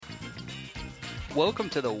Welcome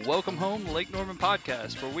to the Welcome Home Lake Norman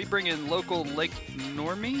podcast, where we bring in local Lake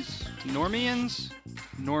Normies, Normians,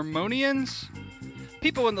 Normonians,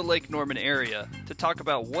 people in the Lake Norman area to talk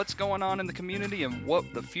about what's going on in the community and what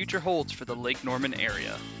the future holds for the Lake Norman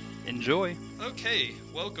area. Enjoy. Okay,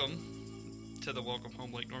 welcome to the Welcome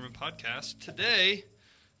Home Lake Norman podcast. Today,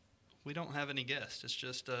 we don't have any guests. It's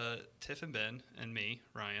just Tiff and Ben and me,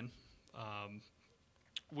 Ryan.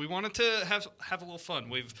 We wanted to have a little fun.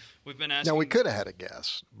 We've been asking. Now, we could have had a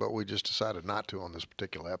guest, but we just decided not to on this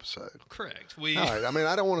particular episode. Correct. All right. I mean,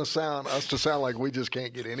 I don't want us to sound like we just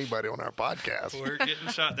can't get anybody on our podcast. We're getting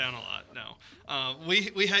shot down a lot. No,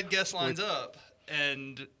 we had guest lines up,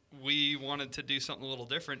 and we wanted to do something a little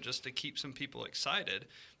different just to keep some people excited.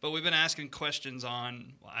 But we've been asking questions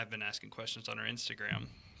on. Well, I've been asking questions on our Instagram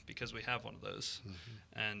because we have one of those,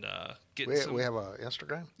 and We have an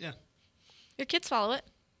Instagram. Yeah. Your kids follow it.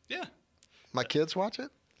 Yeah. My kids watch it.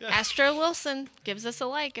 Yeah. Astro Wilson gives us a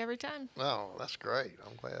like every time. Oh, that's great.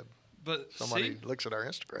 I'm glad But somebody looks at our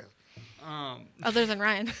Instagram. Other than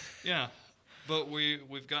Ryan. Yeah, but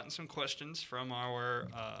we've gotten some questions from our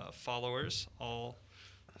followers, all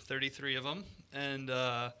 33 of them, and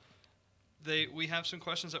we have some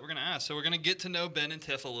questions that we're going to ask. So we're going to get to know Ben and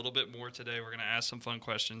Tiff a little bit more today. We're going to ask some fun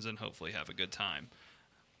questions and hopefully have a good time.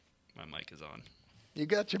 My mic is on. You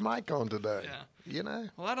got your mic on today. Yeah. You know?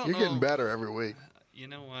 Well, I don't You're know. getting better every week. You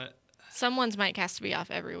know what? Someone's mic has to be off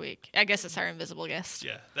every week. I guess it's our invisible guest.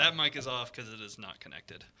 Yeah, that mic is off because it is not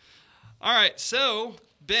connected. All right, so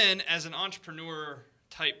Ben, as an entrepreneur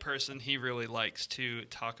type person, he really likes to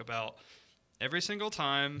talk about every single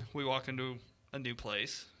time we walk into a new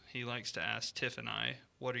place, he likes to ask Tiff and I,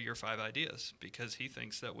 what are your 5 ideas? Because he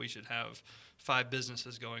thinks that we should have 5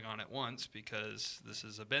 businesses going on at once because this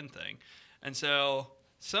is a Ben thing. And so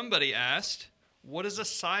somebody asked, what is a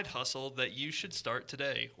side hustle that you should start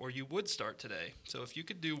today or you would start today? So if you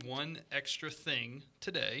could do one extra thing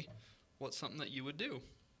today, what's something that you would do?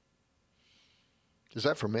 Is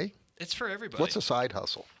that for me? It's for everybody. What's a side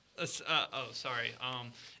hustle?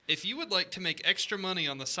 If you would like to make extra money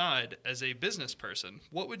on the side as a business person,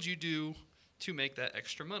 what would you do to make that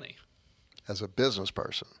extra money? As a business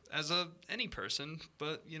person? As any person,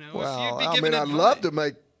 but, if you'd Well, be I given mean, I'd advice. love to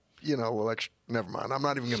make, never mind. I'm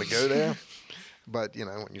not even going to go there. But,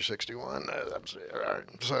 when you're 61, all right.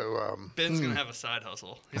 So Ben's going to have a side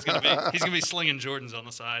hustle. He's going to be slinging Jordans on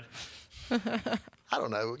the side. I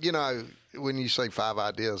don't know. When you say 5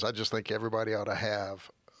 ideas, I just think everybody ought to have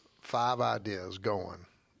 5 ideas going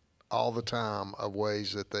all the time of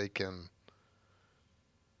ways that they can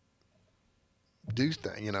do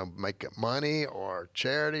things, make money or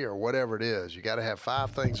charity or whatever it is. You got to have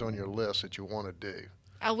 5 things on your list that you want to do.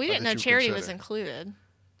 Oh, we didn't know charity was included.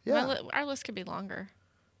 Yeah. Our list could be longer.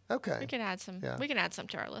 Okay. We could add some. Yeah. We can add some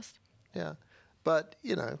to our list. Yeah. But,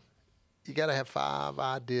 you got to have 5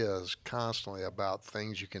 ideas constantly about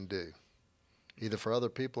things you can do, either for other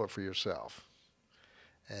people or for yourself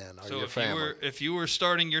and or your family. If you were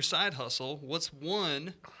starting your side hustle, what's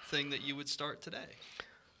one thing that you would start today?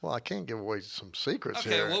 Well, I can't give away some secrets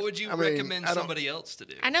Okay, here. what would you recommend somebody else to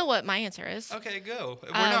do? I know what my answer is. Okay, go. We're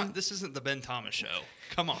not. This isn't the Ben Thomas show.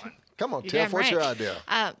 Come on. Come on, You're Tiff, damn what's right. your idea?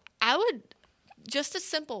 I would, just a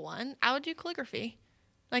simple one, I would do calligraphy.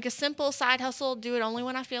 Like a simple side hustle, do it only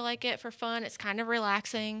when I feel like it for fun. It's kind of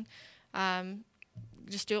relaxing.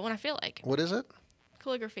 Just do it when I feel like. What is it?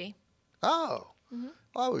 Calligraphy. Oh. Mm-hmm.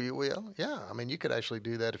 Oh, you will? Yeah. I mean, you could actually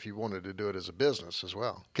do that if you wanted to do it as a business as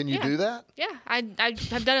well. Can you do that? Yeah, I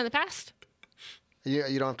have done it in the past. You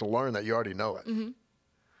don't have to learn that. You already know it. Mm-hmm.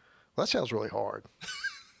 Well, that sounds really hard.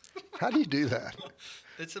 How do you do that?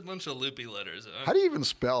 It's a bunch of loopy letters. How do you even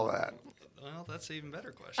spell that? Well, that's an even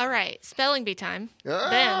better question. All right, spelling bee time. Oh,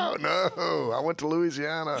 Ben. no. I went to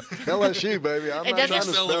Louisiana. LSU, baby. I'm It not doesn't trying to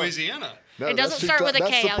Spell spell Louisiana. No, It doesn't that's start with a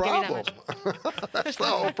that's K, the I'll give you that problem. That's the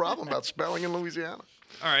whole problem about spelling in Louisiana.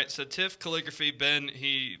 All right, so Tiff, calligraphy. Ben,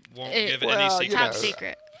 he won't It- give it well, any you secrets. Top know,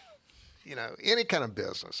 secret. Any kind of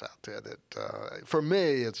business out there that, for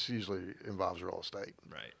me, it's usually involves real estate.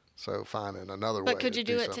 Right. So finding another way. But could to you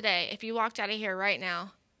do it something. today? If you walked out of here right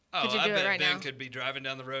now, Oh, could you I do bet it right Ben now? could be driving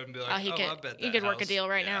down the road and be like, Oh, he I could- bet he that could work a house- deal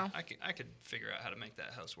right yeah, now. I could figure out how to make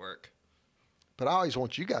that house work. But I always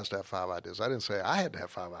want you guys to have 5 ideas. I didn't say I had to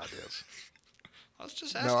have 5 ideas. I was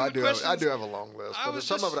just asking No, I the do. questions. I do have a long list, I but was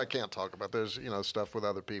some of just- it I can't talk about. There's stuff with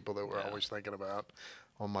other people that we're Yeah. always thinking about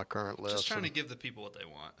on my current list. Just trying to and- give the people what they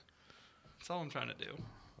want. That's all I'm trying to do.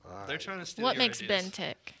 All They're right. trying to steal what your makes ideas. Ben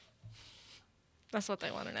tick? That's what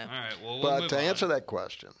they want to know. All right, well, we'll But move to on. answer that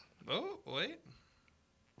question, Oh, wait.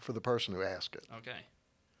 for the person who asked it, Okay.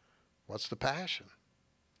 what's the passion?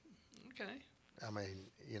 Okay. I mean,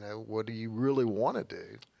 what do you really want to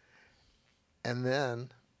do? And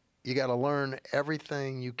then you got to learn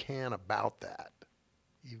everything you can about that.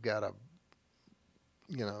 You've got to,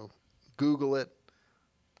 Google it,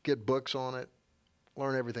 get books on it,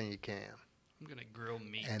 learn everything you can. I'm gonna grill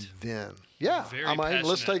meat. And then, yeah, Very I mean,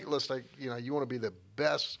 let's passionate. take, you want to be the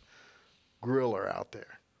best griller out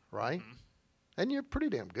there, right? Mm-hmm. And you're pretty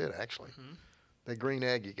damn good, actually. Mhm. That green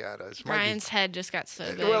egg you got, Brian's head just got so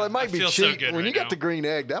big. well, it might I be feel so cheating. good when right you got now. the green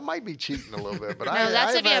egg, that might be cheating a little bit. But No, I've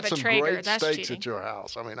that's if you had have a some Traeger. great That's steaks cheating. at your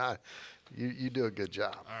house. I mean, you do a good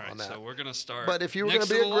job All right, on that. so we're gonna start. But if you were next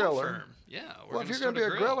gonna be to a the law griller- firm. Yeah, we're Well, if you're going going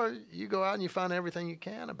to to be a griller, you go out and you find everything you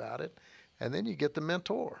can about it, and then you get the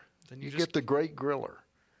mentor. Then You you get the great griller.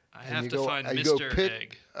 I and have you to go, find and you go Mr. pick,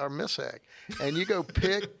 Egg. or Miss Egg, and you go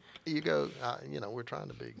pick. We're trying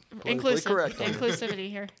to be politically correct on this. Inclusivity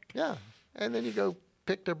here. Yeah, and then you go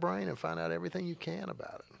pick their brain and find out everything you can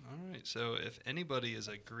about it. All right, so if anybody is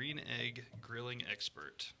a green egg grilling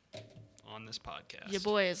expert on this podcast, Your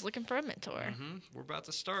boy is looking for a mentor. we're about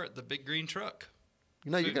to start the big green truck.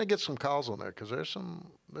 You're Food. going to get some calls on there because there's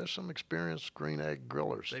some experienced green egg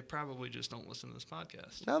grillers. They probably just don't listen to this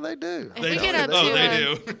podcast. No, they do. If we get up oh, to, they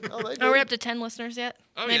uh, do. Oh, they do. Are we up to 10 listeners yet?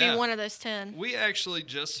 Oh, Maybe yeah. one of those 10 We actually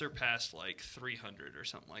just surpassed like 300 or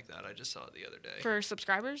something like that. I just saw it the other day. for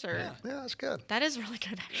subscribers, or Yeah. Yeah, that's good. that is really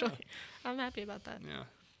good actually. I'm happy about that. Yeah.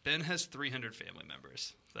 Ben has 300 family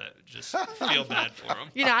members that just feel bad for him.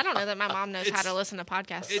 I don't know that my mom knows how It's- to listen to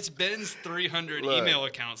podcasts. It's Ben's 300 Right. email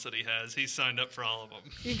accounts that he has. He's signed up for all of them.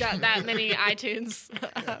 You've got that many iTunes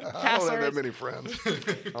I don't have that passwords. many friends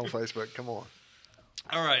on Facebook. Come on.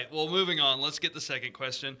 All right. Well, moving on. Let's get the second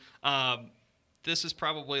question. This is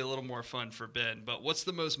probably a little more fun for Ben, but what's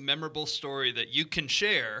the most memorable story that you can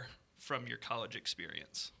share from your college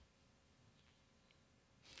experience?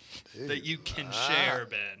 Dude, That you can share,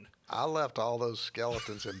 Ben. I left all those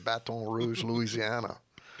skeletons in Baton Rouge, Louisiana.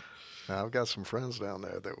 Now, I've got some friends down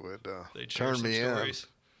there that would They'd share turn some me stories.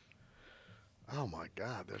 in. Oh my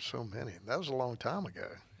God, there's so many. That was a long time ago.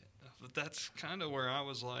 But that's kind of where I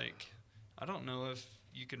was like, I don't know if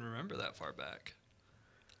you can remember that far back.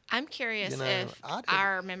 I'm curious if I didn't-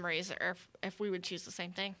 our memories are if we would choose the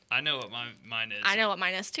same thing. I know what mine is. I know what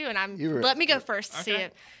mine is too, and You were- let me go first to see Okay.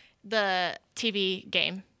 it. The TV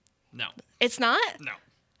game. No. It's not? No.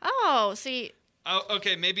 Oh, see, Oh,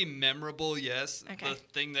 okay, maybe memorable, yes. Okay. The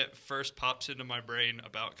thing that first pops into my brain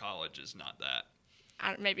about college is not that.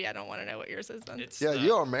 maybe I don't want to know what yours is then. It's Yeah, the,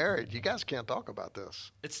 you are married. You guys can't talk about this.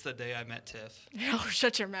 It's the day I met Tiff. Oh,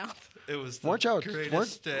 shut your mouth. It was the Weren't y'all?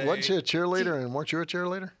 greatest day. Wasn't she a cheerleader? And weren't you a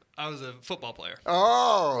cheerleader? I was a football player.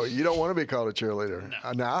 Oh, you don't want to be called a cheerleader.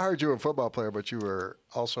 No. Now I heard you were a football player, but you were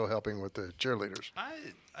also helping with the cheerleaders.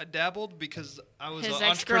 I dabbled because I was His an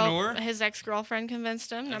entrepreneur. his ex girlfriend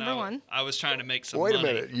convinced him. and Number one. I was trying to make some Wait money.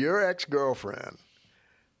 a minute, your ex-girlfriend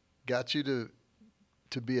got you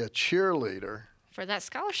to be a cheerleader For that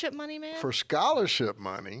scholarship money, man. for scholarship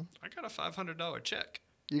money. I got a $500 check.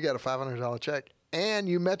 You got a $500 check, and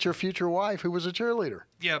you met your future wife, who was a cheerleader.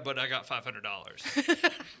 Yeah, but I got $500.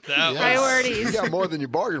 Yeah. Priorities. You got more than you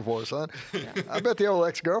bargained for, son. I bet the old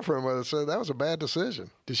ex-girlfriend would have said that was a bad decision.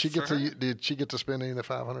 Did she get For to? her? Did she get to spend any of the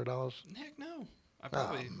 $500? Heck no. I Oh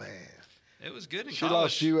probably man, it was good in she college.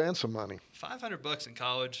 lost you and some money. $500 in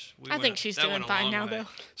college. I think she's that doing went a fine long now, way. though.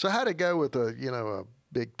 So how'd it go with a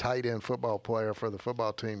big tight end football player for the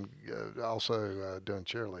football team, also doing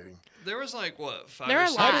cheerleading? There was like what 5 There or are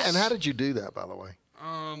 6. lots. And how did you do that, by the way?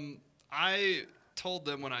 I told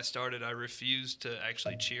them when I started I refused to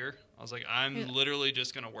actually cheer. I was like, I'm literally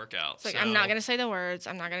just gonna work out. It's like, So, I'm not going to say the words.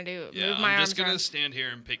 I'm not going to Yeah, move my I'm arms just gonna around. stand here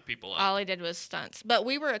and pick people up. All he did was stunts. But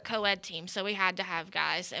we were a co-ed team, so we had to have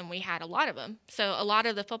guys, and we had a lot of them. So a lot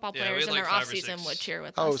of the football Yeah, we players had in like their 5 or off season 6. would cheer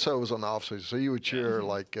with Oh, us so it was on the off season. So you would cheer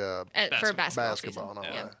like for basketball. basketball basketball and all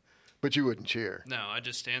season. Yeah. that, but you wouldn't cheer. No, I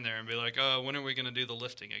just stand there and be like, "Oh, when are we gonna do the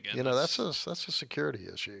lifting again?" That's a security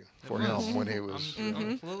issue for him when he was. I'm, a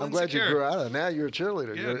little I'm glad you insecure. grew out of it. Now you're a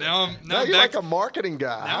cheerleader. Yeah, You're- now I'm you're back. like a marketing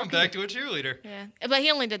guy. Now I'm back to a cheerleader. Yeah. But he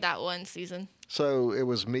only did that one season. So it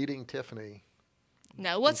was meeting Tiffany.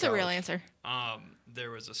 No, what's the real college. answer? There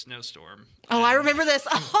was a snowstorm. Oh, I and remember this.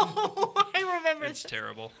 Oh, I remember It's this.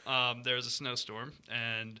 terrible. There was a snowstorm,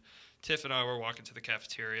 and Tiff and I were walking to the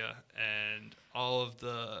cafeteria, and all of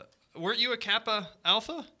the. Weren't you a Kappa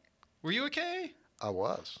Alpha? Were you a KA? I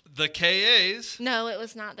was. The KAs. No, it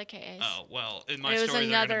was not the KAs. Oh, well, in my It was story,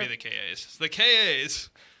 they're another- going to be the KAs. The KAs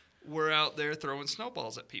were out there throwing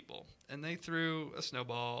snowballs at people, and they threw a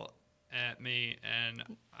snowball at me and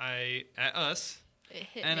at us, It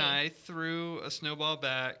hit and me. I threw a snowball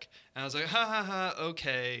back, and I was like, ha ha ha,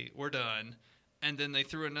 okay, we're done. and then they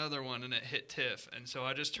threw another one, and it hit Tiff. And so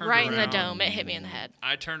I just turned Right around. in the dome. It hit me in the head.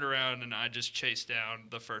 I turned around, and I just chased down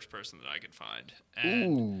the first person that I could find.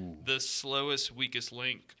 And the slowest, weakest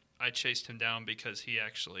link, I chased him down because he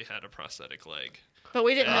actually had a prosthetic leg. But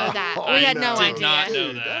we didn't know that. I We had no did not idea. know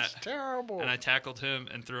Dude, that. That's terrible. And I tackled him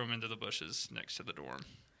and threw him into the bushes next to the dorm.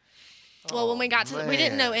 Well, when we got to, we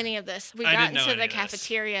didn't know man. any of this. We I got didn't know into any the of this.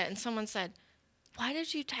 cafeteria, and someone said, "Why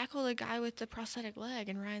did you tackle the guy with the prosthetic leg?"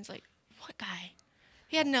 And Ryan's like, "What guy?"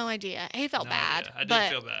 He had no idea. He felt No bad. idea. I but did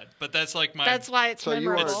feel bad. But that's like my. that's why it's So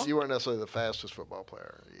memorable. you weren't necessarily the fastest football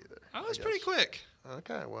player either. I was guess. pretty quick.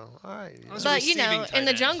 Okay, well, all right. I was But you know, receiving tight in the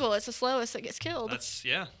end. jungle, it's the slowest that gets killed.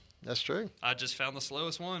 Yeah. That's true. I just found the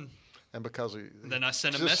slowest one. And because he Then I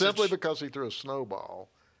sent a just message. simply because he threw a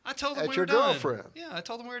snowball. I told them At we your were done. girlfriend. Yeah, I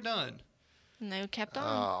told them we were done. And they kept on.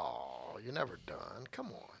 Oh, you're never done.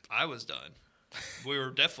 Come on. I was done. We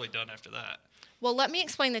were definitely done after that. Well, let me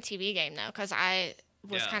explain the TV game, though, because I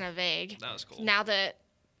was Yeah. kind of vague. That was cool. Now that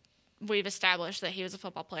we've established that he was a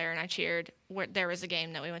football player and I cheered, there was a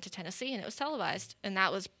game that we went to Tennessee, and it was televised, and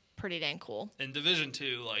that was pretty dang cool. In Division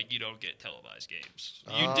II, like, you don't get televised games.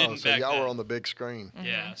 You didn't so back y'all then. were on the big screen.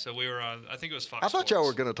 Yeah, so we were on, I think it was Fox I thought y'all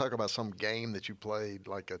were Sports. going to talk about some game that you played,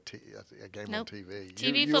 like a game Nope. on TV.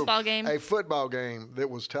 TV You were- football game. A football game that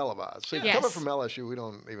was televised. See, Yes. coming from LSU, we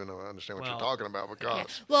don't even understand what Well, you're talking about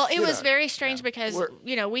because. Well, it you was know, very strange because,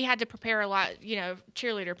 We're- we had to prepare a lot,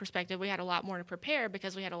 cheerleader perspective, we had a lot more to prepare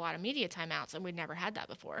because we had a lot of media timeouts, and we'd never had that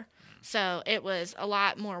before. So it was a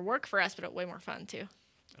lot more work for us, but way more fun, too.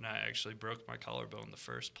 And I actually broke my collarbone the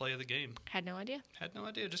first play of the game. Had no idea. Had no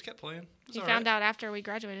idea, just kept playing. You found out after we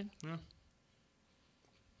graduated.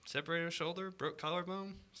 Separated a shoulder, broke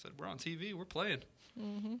collarbone. Said, we're on TV, we're playing.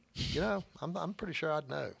 You know, I'm pretty sure I'd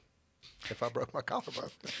know if I broke my collarbone.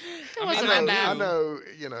 It wasn't that bad. I know,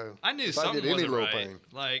 you know. I knew if I something get any wasn't little right. pain.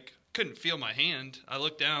 Like, couldn't feel my hand. I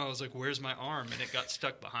looked down, I was like, where's my arm? And it got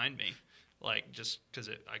stuck behind me. Like, just because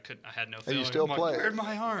I had no And feeling. you still I'm like, play. where'd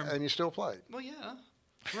my arm? And you still played. Well, yeah.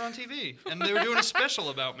 We're on TV. And they were doing a special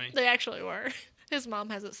about me. They actually were. His mom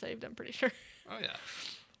has it saved, I'm pretty sure. Oh, yeah.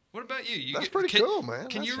 What about you? That's pretty cool, man.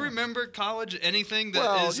 Can That's you a- remember college? Anything that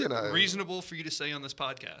Well, is you know. reasonable for you to say on this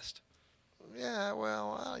podcast? Yeah,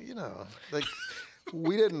 well, you know,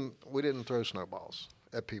 we didn't throw snowballs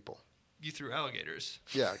at people. You threw alligators.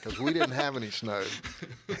 Yeah, because we didn't have any snow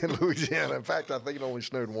in Louisiana. In fact, I think it only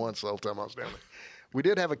snowed once the whole time I was down there. We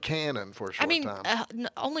did have a cannon for a short time.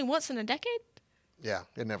 Only once in a decade? Yeah,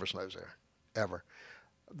 it never snows there, ever.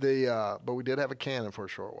 But we did have a cannon for a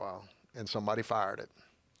short while, and somebody fired it,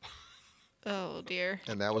 Oh, dear.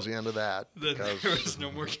 and that was the end of that. There Because was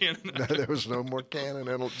no more cannon. no, there was no more cannon,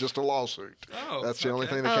 and just a lawsuit. Oh, That's the only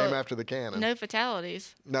okay. thing that came Oh, after the cannon. No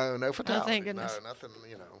fatalities. No fatality. goodness. No, nothing.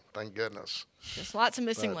 You know, thank goodness. Just lots of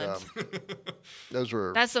missing But, limbs. those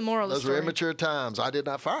were That's the moral of the those were story. immature times. I did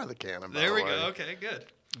not fire the cannon. By There the we way. go. Okay, good.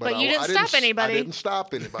 But you didn't I stop anybody. I didn't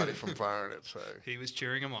stop anybody from firing it. So He was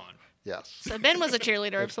cheering him on. yes, So Ben was a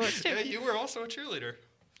cheerleader of sorts, too. Yeah, you were also a cheerleader.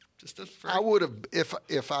 Just a I would have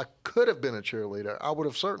if I could have been a cheerleader. I would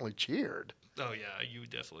have certainly cheered. Oh yeah, you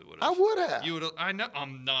definitely would I have. would have. You would. I know.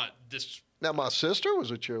 I'm not this. Now my sister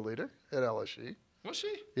was a cheerleader at LSU. Was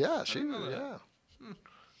she? Yeah, she didn't know was. that. Yeah,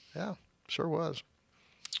 yeah, sure was.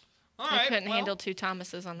 All I right. couldn't well, handle two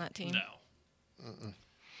Thomases on that team.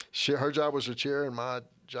 No. Her job was to cheer, and my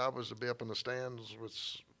job was to be up in the stands with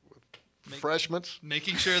freshmen.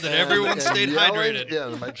 Making sure that everyone and stayed yelling. hydrated. Yeah,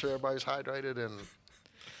 to make sure everybody's hydrated and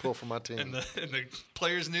pull for my team. And the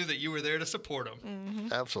players knew that you were there to support them.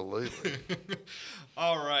 Absolutely.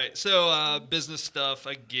 All right. So business stuff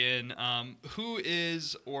again. Who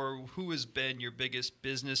has been your biggest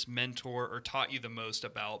business mentor or taught you the most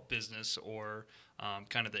about business or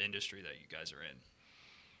kind of the industry that you guys are in?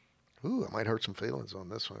 Ooh, I might hurt some feelings on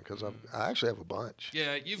this one because I actually have a bunch.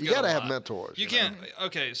 Yeah, You got gotta a have lot. mentors. You know? can't.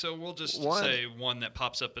 Okay, so we'll just One- say one that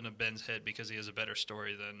pops up into Ben's head because he has a better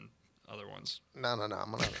story than other ones. No.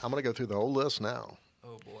 I'm gonna go through the whole list now.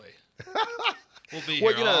 Oh boy. We'll be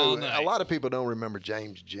Well, here you all know, night. a lot of people don't remember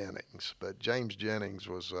James Jennings, but James Jennings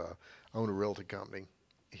was owned a realty company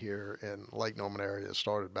here in Lake Norman area. It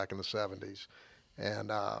started back in the 70s, and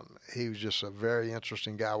he was just a very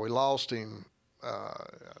interesting guy. We lost him a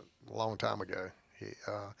long time ago.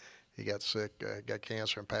 He got sick, got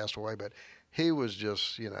cancer, and passed away. But he was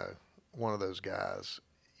just, one of those guys.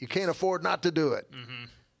 You can't afford not to do it. Mm-hmm.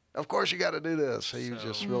 Of course, you got to do this. He would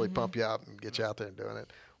just really pump you out and get you out there and doing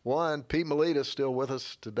it. One, Pete Melita's still with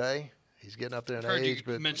us today. He's getting up there in Heard age, you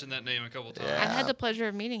but mention that name a couple times. Yeah. I had the pleasure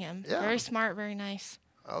of meeting him. Yeah. Very smart, very nice.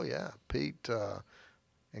 oh yeah, Pete,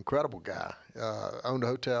 incredible guy. Owned a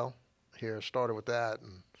hotel here, started with that,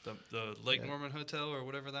 and The Lake Norman Hotel or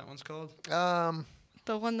whatever that one's called.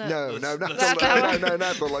 The one that No, not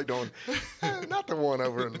the Lake Norman. Not the one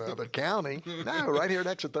over in the county. No, right here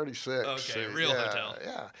next to 36. Okay, real hotel.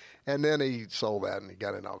 Yeah. And then he sold that and he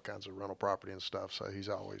got in all kinds of rental property and stuff. So he's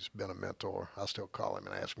always been a mentor. I still call him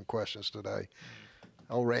and ask him questions today.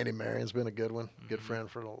 Old Randy Marion's been a good one, good friend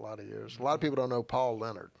for a lot of years. A lot of people don't know Paul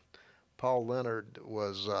Leonard. Paul Leonard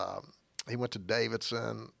was, he went to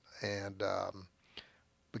Davidson and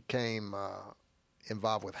became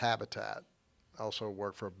involved with Habitat. Also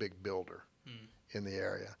worked for a big builder in the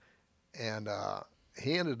area. And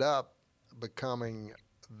he ended up becoming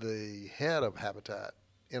the head of Habitat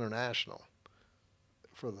International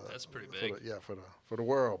for the That's pretty big. For the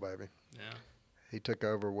world, baby. Yeah. He took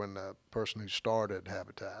over when the person who started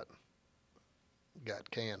Habitat got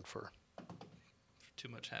canned for Too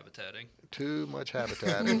much habitating. too much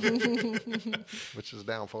habitating, which is a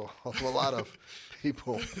downfall of a lot of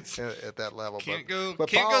people at that level. Can't but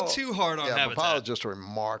go Paul, too hard on But Habitat. Paul is just a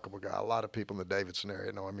remarkable guy. A lot of people in the Davidson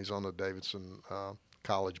area know him. He's on the Davidson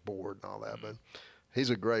College board and all that. But he's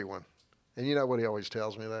a great one. And you know what he always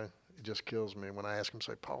tells me, though? It just kills me when I ask him,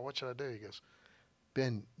 say, Paul, what should I do? He goes,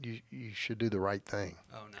 Ben, you should do the right thing.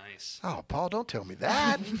 Oh, nice. Oh, Paul, don't tell me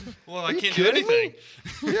that. Well, I you can't do kidding me?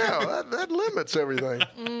 anything. Yeah, that limits everything.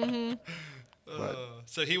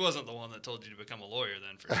 So he wasn't the one that told you to become a lawyer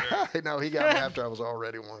then, for sure. No, he got me after I was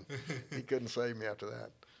already one. He couldn't save me after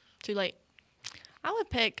that. too late. I would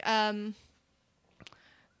pick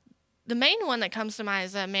the main one that comes to mind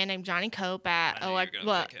is a man named Johnny Cope at I knew you were gonna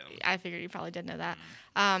well, pick him. I figured you probably did know that.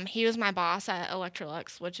 He was my boss at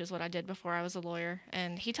Electrolux, which is what I did before I was a lawyer,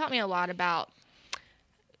 and he taught me a lot about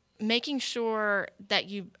making sure that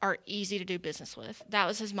you are easy to do business with. That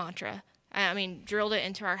was his mantra. I mean, drilled it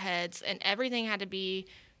into our heads, and everything had to be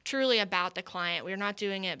truly about the client. We're not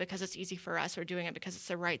doing it because it's easy for us. We're doing it because it's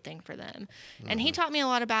the right thing for them. And he taught me a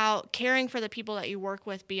lot about caring for the people that you work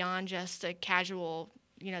with beyond just a casual,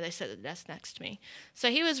 they sit at the desk next to me. So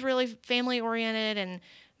he was really family-oriented and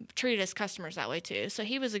treated his customers that way too. So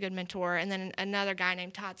he was a good mentor. And then another guy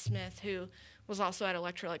named Todd Smith, who was also at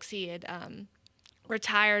Electrolux. He had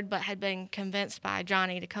retired but had been convinced by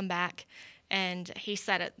Johnny to come back. And he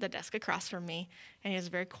sat at the desk across from me, and he was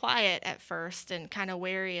very quiet at first and kind of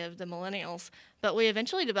wary of the millennials. But we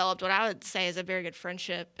eventually developed what I would say is a very good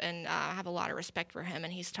friendship, and I have a lot of respect for him.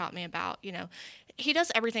 And he's taught me about, he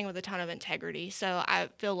does everything with a ton of integrity. So I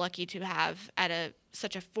feel lucky to have at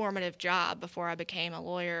such a formative job before I became a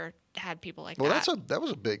lawyer, had people like that. Well, that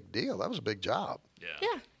was a big deal. That was a big job.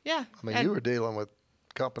 Yeah. I mean, you were dealing with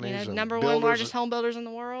companies and number builders one largest home builders in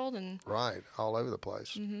the world, and right, all over the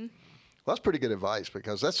place. Mm-hmm. Well, that's pretty good advice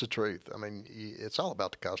because that's the truth. I mean, it's all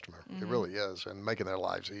about the customer. It really is, and making their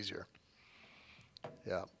lives easier.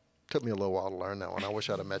 Yeah. Took me a little while to learn that one. I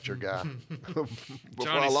wish I'd have met your guy before I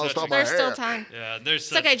Johnny's lost such all a- my there's hair. still time. Yeah,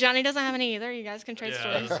 It's okay. Johnny doesn't have any either. You guys can trade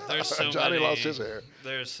stories. There's so Johnny many. lost his hair.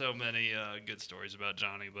 There's so many good stories about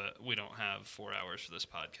Johnny, but we don't have 4 hours for this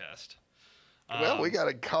podcast. Well, we got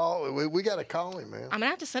to call. We got to call him, man. I'm gonna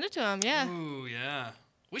have to send it to him. Yeah. Ooh, yeah.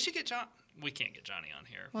 We should get John. We can't get Johnny on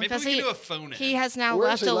here. Well, Maybe we 'cause can do a phone in. He has now Where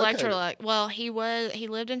left is he located? Electrolux. Well, he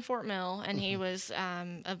lived in Fort Mill, and he was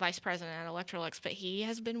a vice president at Electrolux. But he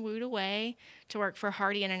has been wooed away to work for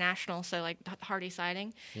Hardy International, so like Hardy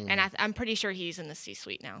Siding, and I'm pretty sure he's in the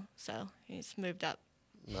C-suite now. So he's moved up.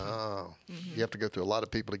 No, you have to go through a lot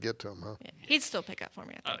of people to get to him, huh? Yeah. He'd still pick up for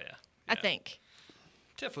me. I Oh think. yeah. I Yeah. think.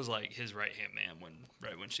 Tiff was like his right hand man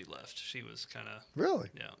right when she left. She was kind of Really?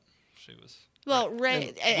 she was. Well,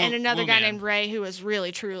 Ray and another Woo guy man. named Ray, who was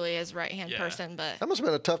really truly his right hand Yeah. person, but. That must have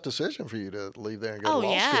been a tough decision for you to leave there and go Oh to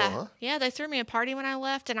law yeah, school, huh? yeah. They threw me a party when I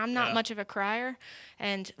left, and I'm not Yeah. much of a crier.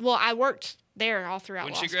 And well, I worked there all throughout.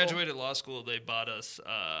 When law she school. graduated law school, they bought us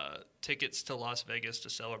tickets to Las Vegas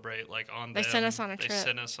to celebrate. Like on They them. sent us on a They trip.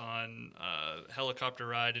 sent us on a helicopter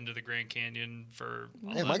ride into the Grand Canyon for.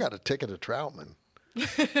 all Damn, that. I got a ticket to Troutman.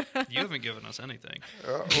 You haven't given us anything.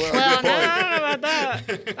 Well, good no, point. I don't know about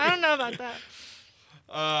that. I don't know about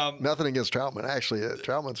that. Nothing against Troutman. Actually,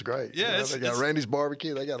 Troutman's great. Yeah, they got Randy's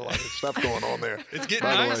Barbecue. They got a lot of stuff going on there. It's getting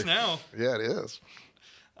By the nice way. now. Yeah, it is.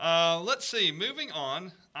 Let's see. Moving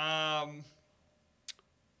on.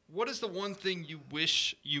 What is the one thing you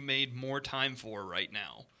wish you made more time for right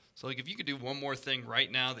now? So, like, if you could do one more thing right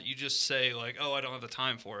now that you just say, like, oh, I don't have the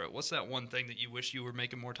time for it. What's that one thing that you wish you were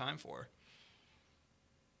making more time for?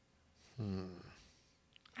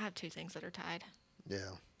 I have two things that are tied.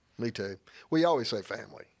 Yeah, me too. We always say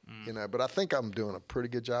family, but I think I'm doing a pretty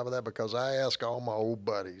good job of that because I ask all my old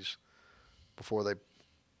buddies before they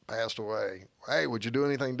passed away, hey, would you do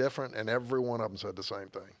anything different? And every one of them said the same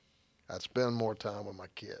thing. I'd spend more time with my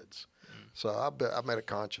kids. So I made a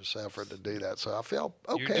conscious effort to do that. So I felt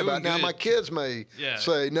okay doing about it. Now. good. My kids may Yeah.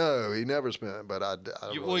 say, no, he never spent it, but I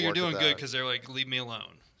Well, you're doing good because because they're like, leave me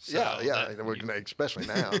alone. So yeah, that- we're especially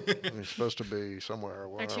now. You're supposed to be somewhere.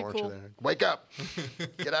 Why Aren't you aren't cool? you there? Wake up,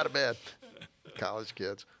 get out of bed. College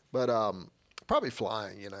kids, but probably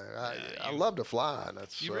flying. I love to fly, and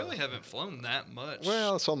that's You really haven't flown that much.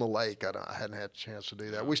 well, it's on the lake. I hadn't had a chance to do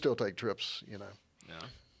that. We still take trips, yeah.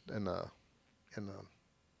 in the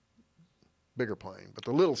bigger plane, but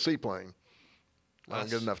the little seaplane, I don't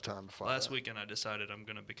get enough time to fly. Last that. weekend, I decided I'm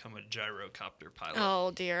going to become a gyrocopter pilot.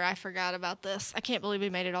 Oh dear, I forgot about this. I can't believe we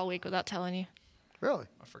made it all week without telling you. Really,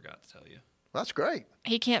 I forgot to tell you. that's great.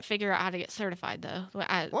 He can't figure out how to get certified though.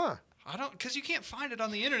 Why? I don't, because you can't find it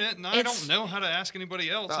on the internet, and I It's- don't know how to ask anybody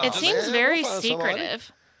else. Oh, It man, seems we'll very find somebody.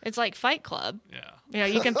 secretive. It's like Fight Club. Yeah.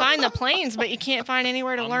 You can find the planes, but you can't find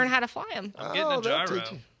anywhere to learn how to fly them. I'm getting a they'll gyro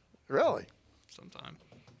teach you. Really? sometime.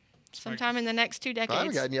 Sometime in the next 2 I haven't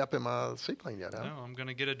decades. gotten you up in my seaplane yet, huh? No, I'm going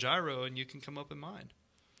to get a gyro, and you can come up in mine.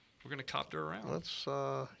 We're going to copter around. Let's. You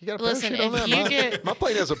got a Listen, parachute on if that? you My, get- my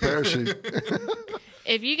plane has a parachute.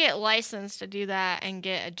 If you get licensed to do that and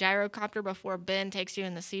get a gyrocopter before Ben takes you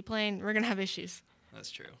in the seaplane, we're gonna have issues. That's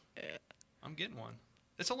true. I'm getting one.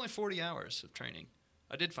 It's only 40 hours of training.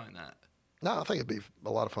 I did find that. No, I think it'd be a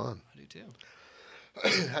lot of fun. I do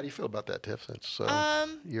too. How do you feel about that, Tiff? Since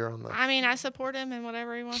you're on the I mean, I support him in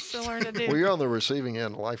whatever he wants to learn to do. well, you're on the receiving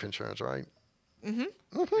end of life insurance, right? Mm-hmm.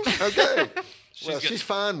 Okay. Well, got- she's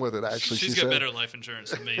fine with it. Actually, She's she got said. better life insurance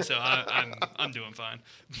than me, so I'm doing fine.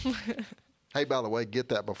 Hey, by the way, get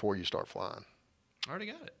that before you start flying. I already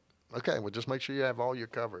got it. Okay. Well, just make sure you have all your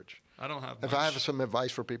coverage. I don't have If much. I have some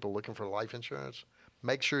advice for people looking for life insurance,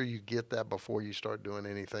 make sure you get that before you start doing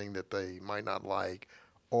anything that they might not like,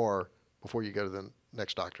 or before you go to the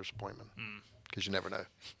next doctor's appointment, because you never know.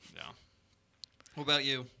 Yeah. What about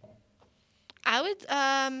you? I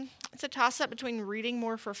would. It's a toss up between reading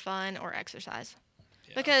more for fun or exercise.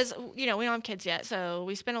 Yeah. Because we don't have kids yet, so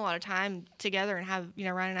we spend a lot of time together and have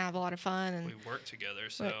Ryan and I have a lot of fun. And We work together,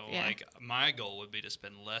 so Yeah. like my goal would be to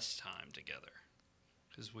spend less time together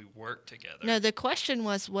because we work together. no, the question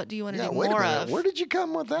was, what do you want to Yeah. do Wait a more minute. of? Where did you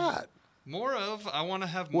come with that? More of I want to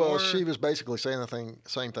have Well, more. she was basically saying the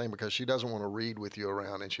same thing because she doesn't want to read with you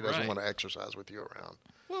around and she doesn't Right. want to exercise with you around.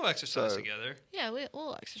 We'll exercise So- together. Yeah,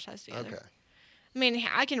 we'll exercise together. Okay. I mean,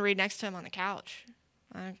 I can read next to him on the couch.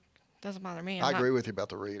 Doesn't bother me. I agree with you about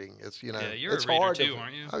the reading. It's Yeah, you're a it's reader hard too, to,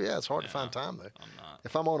 aren't you? Oh yeah, it's hard to Yeah. find time though. I'm not.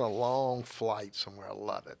 If I'm on a long flight somewhere, I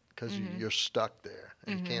love it because Mm-hmm. you're stuck there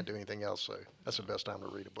and you can't do anything else. So that's the best time to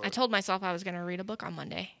read a book. I told myself I was going to read a book on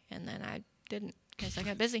Monday, and then I didn't because I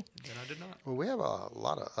got busy. Then I did not. Well, we have a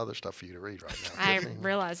lot of other stuff for you to read right now. I Tiffany.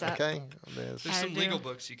 realize that. Okay. There's- There's I some do. legal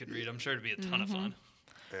books you could read. I'm sure it'd be a ton of fun.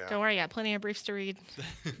 yeah. Don't worry, I got plenty of briefs to read.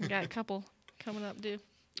 Got a couple coming up due.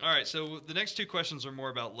 All right, so the next two questions are more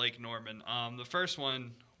about Lake Norman. The first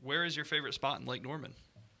one, where is your favorite spot in Lake Norman?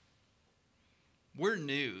 We're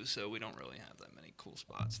new, so we don't really have that many cool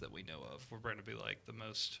spots that we know of. We're going to be like the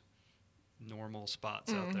most normal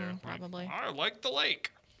spots out there. Like, probably. I like the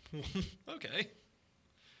lake. Okay.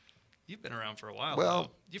 You've been around for a while. Well- though.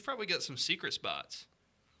 You've probably got some secret spots.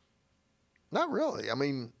 Not really. I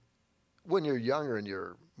mean, when you're younger and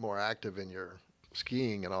you're more active in your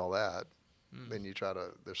skiing and all that, then you try to.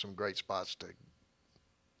 There's some great spots to.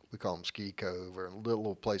 We call them ski cove or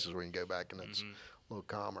little places where you can go back and it's a little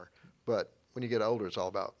calmer. But when you get older, it's all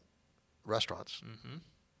about restaurants. Mm-hmm.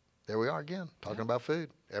 There we are again, talking about food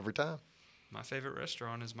every time. My favorite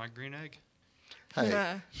restaurant is My Green Egg. Hey,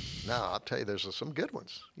 Uh, no, I'll tell you, there's some good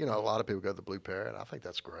ones. A lot of people go to the Blue Parrot. I think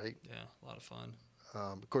that's great. Yeah, a lot of fun.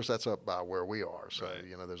 Of course, that's up by where we are. So,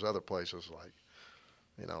 Right. there's other places like,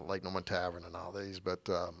 Lake Norman Tavern and all these. But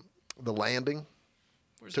the Landing,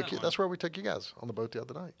 Where's that one? that's where we took you guys on the boat the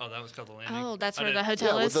other night. Oh, that was called the Landing. oh, that's I where the didn't-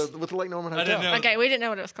 hotel Yeah, is. with the Lake Norman I Hotel. didn't know. Okay, we didn't know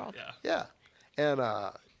what it was called. Yeah. Yeah.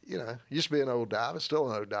 And, used to be an old dive. It's still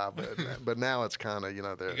an old dive, but now it's kind of,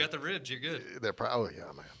 they're You got the ribs. You're good. they're probably,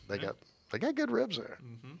 yeah, man. They got good ribs there.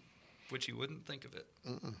 Which you wouldn't think of it.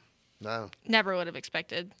 No. Never would have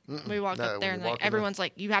expected. We walked No, up there when and you walk in everyone's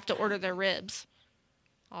like, "You have to order their ribs."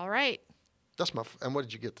 All right. That's and what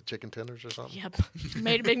did you get? The chicken tenders or something? Yep.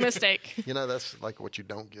 Made a big mistake. That's like what you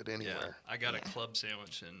don't get Yeah, anywhere. I got a club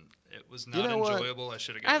sandwich and it was You not know what? enjoyable. I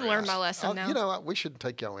should have got I've learned my ribs. lesson now. You know what? We shouldn't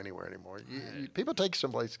take y'all anywhere anymore. People take you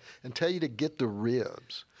someplace and tell you to get the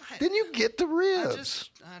ribs. Then you get the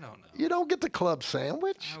ribs. I don't know. You don't get the club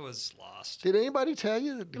sandwich. I was lost. Did anybody tell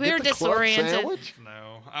you to We get were the club disoriented. sandwich?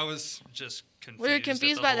 No, I was just confused. We were at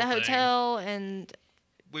confused the by the whole thing. hotel, and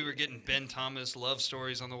we were getting Ben Thomas love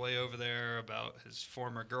stories on the way over there about his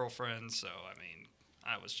former girlfriend. So I mean,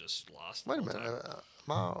 I was just lost. Wait a the whole minute.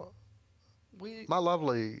 time. My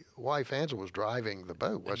lovely wife Angela was driving the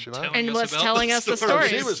boat, was she not? Telling And us was about telling the us the stories.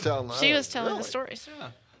 stories. She was telling. She was telling really? the stories.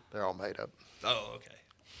 Yeah. They're all made up. Oh,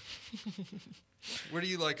 okay. Where do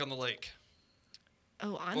you like on the lake?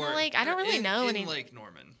 Oh, on Or- the lake? I don't really know in any. Lake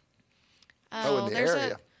Norman. Oh, in the there's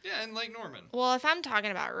area. Yeah, in Lake Norman. Well, if I'm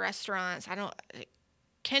talking about restaurants, I don't.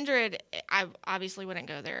 Kindred, I obviously wouldn't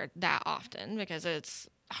go there that often because it's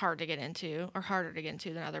hard to get into, or harder to get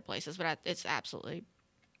into than other places. But it's absolutely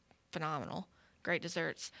phenomenal. Great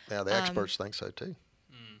desserts. Yeah, the experts think so too.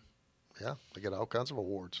 Yeah, they get all kinds of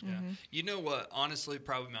awards. Yeah. You know what? Honestly,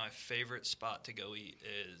 probably my favorite spot to go eat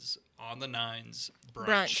is on the Nines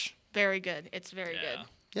brunch. Very good. It's very Yeah. good.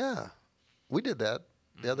 Yeah, we did that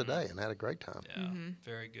the other day and had a great time. Yeah,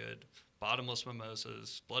 very good. Bottomless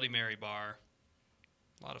mimosas, Bloody Mary bar.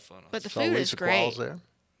 A lot of fun. But the Saw food is Lisa great. Qualls there.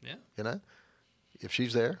 Yeah. You know, if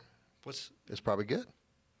she's there, What's it's probably good.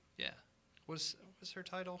 yeah? What's her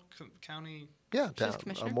title? County Yeah, She's town,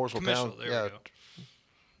 commissioner? Mooresville commissioner. Town. There Yeah, we go.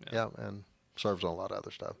 yeah, and serves on a lot of other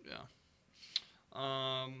stuff. Yeah.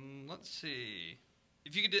 Let's see.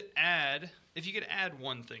 If you could add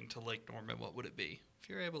one thing to Lake Norman, what would it be? If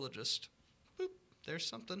you're able to just, boop, there's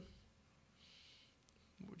something.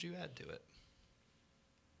 What would you add to it?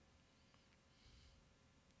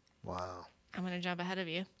 Wow. I'm going to jump ahead of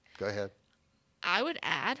you. Go ahead. I would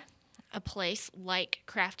add a place like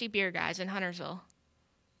Crafty Beer Guys in Huntersville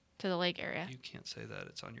to the lake area. You can't say that.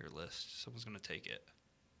 It's on your list. Someone's going to take it.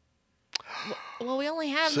 Well, we only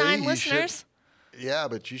have See, 9 you listeners. Yeah,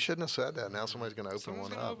 but you shouldn't have said that. Now somebody's going to open Someone's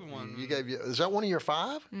one gonna up. open one. You gave is that one of your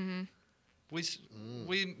 5?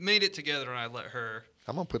 We made it together, and I let her.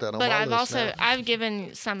 I'm going to put that on But my I've list also now. I've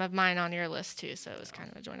given some of mine on your list too, so it was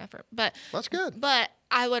kind of a joint effort. But That's good.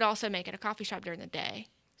 I would also make it a coffee shop during the day.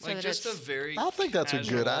 So Like that just a it's, very. I think that's a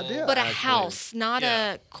good casual- idea. but a actually. house, not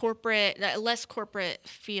Yeah. a corporate, less corporate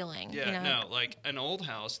feeling. Yeah, you know? no, like an old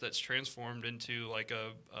house that's transformed into like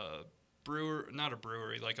a brewer, not a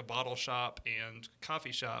brewery, like a bottle shop and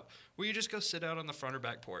coffee shop, where you just go sit out on the front or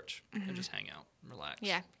back porch and just hang out and relax.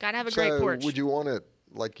 Yeah, gotta have a So great porch. would you want it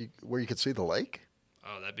where you could see the lake?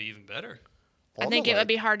 Oh, that'd be even better. I On think the it would lake?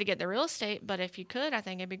 be hard to get the real estate, but if you could, I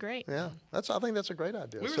think it'd be great. Yeah, I think that's a great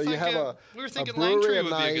idea. We were so you have thinking- we were a thinking brewery Langtree at would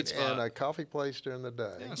be a night good spot. and a coffee place during the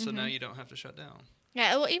day. Yeah, so now you don't have to shut down.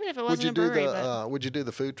 Yeah, well, even if it Would wasn't you a do brewery, the Would you do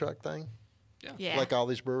the food truck thing yeah, like all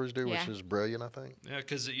these breweries do, Yeah. which is brilliant? I think. Yeah,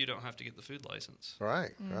 because you don't have to get the food license.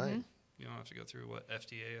 Right, Mm-hmm. right. You don't have to go through what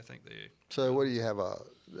FDA. I think they So what do you have?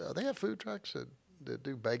 They have food trucks that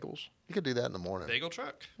do bagels. You could do that in the morning. bagel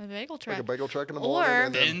truck. a bagel Like truck. a bagel truck in the Or- morning.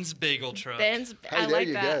 and then- Ben's Bagel Truck. Ben's, Hey, I there like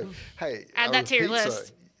you that. go. Hey, Add that to your pizza,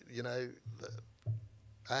 list. You know,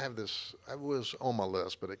 I have this. I was on my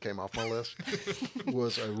list, but it came off my list.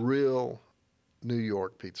 Was a real New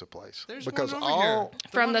York pizza place. There's because one over all here.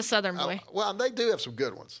 From the Southern Oh, Boy. well, they do have some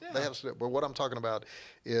good ones. Yeah. They have, but what I'm talking about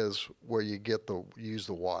is where you use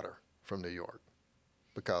the water from New York,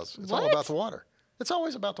 because it's all What? about the water. It's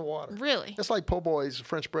always about the water. Really? It's like po' boys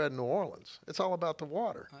French bread in New Orleans. It's all about the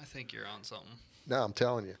water. I think you're on something. No, I'm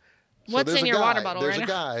telling you. What's there's in a your water guy- bottle There's right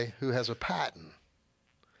a now? guy who has a patent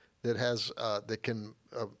that has that can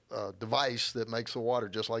a device that makes the water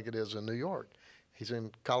just like it is in New York. He's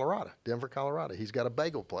in Colorado, Denver, Colorado. He's got a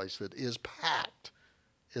bagel place that is packed.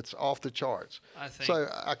 It's off the charts. I think. So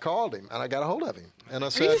I called him and I got a hold of him and I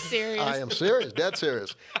said, you serious? I am serious, dead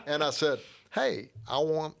serious. And I said, hey, I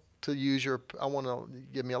want to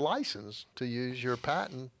give me a license to use your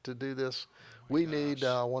patent to do this. We need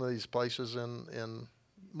one of these places in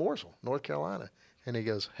Mooresville, North Carolina. And he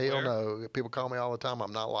goes, hell Where? no. People call me all the time.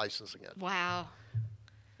 I'm not licensing it. Wow.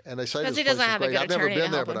 And they say Because this he place doesn't is have a great. good I've never attorney to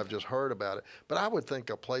been there, help but him. I've just heard about it. But I would think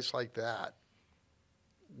a place like that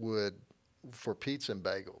would, for pizza and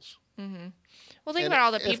bagels. Well, think And about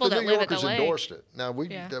all the if people that New live at the Yorkers lake. endorsed it. Now we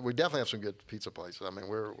Yeah. we definitely have some good pizza places. I mean,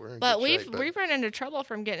 we're in But good we've shape. we've run into trouble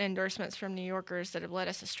from getting endorsements from New Yorkers that have led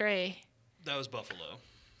us astray. That was Buffalo.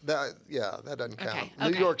 that doesn't count. Okay, New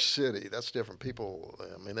okay. York City, that's different. People,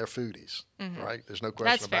 I mean, they're foodies, right? There's no question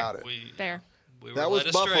That's fair. about it. There. We were That was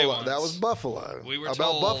led astray Buffalo. once. That was Buffalo. We were about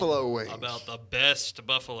told buffalo wings. about the best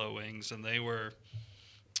buffalo wings, and they were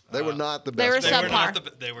They were not the They were best. they were not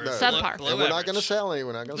Subpar. they were No. Subpar. below And we're not going to average. sell any.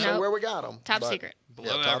 We're not going to say Nope. where we got them. Top secret.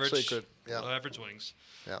 Below yeah, top average. secret. Yeah. Below average wings.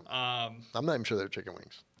 Yeah. Um, I'm not even sure they were chicken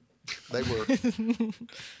wings. They were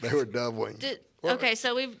they were dove wings. Well, Okay,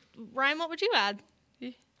 so Ryan, what would you add?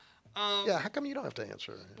 Yeah, how come you don't have to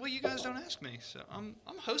answer? Well, you guys don't ask me, so I'm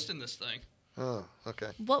hosting this thing. Oh, okay.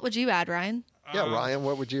 What would you add, Ryan? Yeah, Ryan,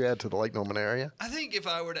 what would you add to the Lake Norman area? I think if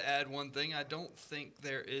I were to add one thing, I don't think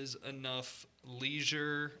there is enough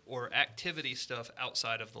leisure or activity stuff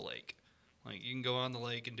outside of the lake. Like, you can go on the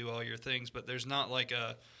lake and do all your things, but there's not like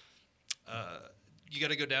you got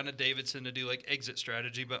to go down to Davidson to do like exit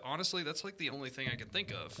strategy. But honestly, that's like the only thing I can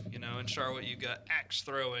think of. You know, in Charlotte, you've got axe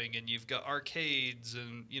throwing and you've got arcades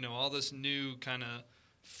and, you know, all this new kind of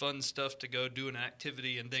fun stuff to go do an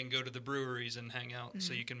activity and then go to the breweries and hang out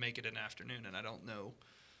so you can make it an afternoon. And I don't know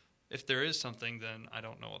if there is something, then I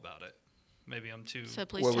don't know about it. Maybe I'm too. So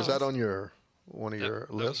please Well, tell was us. that on one of your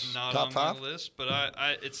that was lists? not Top on five? my list, but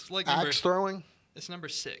I it's like Axe throwing? it's number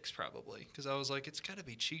 6 probably because I was like, it's got to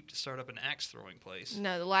be cheap to start up an axe throwing place.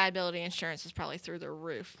 No, the liability insurance is probably through the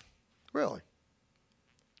roof. Really?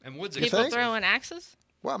 And wood's People expensive. throwing axes?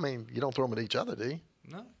 Well, I mean, you don't throw them at each other, do you?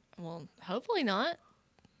 No, Well, hopefully not.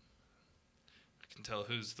 I can tell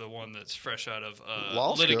who's the one that's fresh out of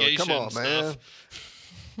Law school. litigation Come on, man. stuff.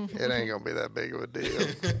 It ain't gonna be that big of a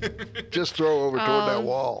deal. Just throw over toward that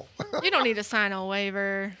wall. You don't need to sign a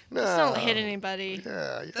waiver. Just No. don't hit anybody.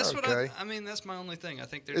 Yeah, That's okay. what I mean. That's my only thing. I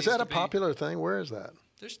think there Is needs that to a be- popular thing? Where is that?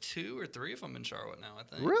 There's 2 or 3 of them in Charlotte now. I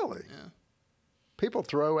think. Really? Yeah. People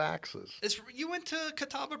throw axes. You went to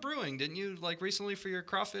Catawba Brewing, didn't you? Like recently for your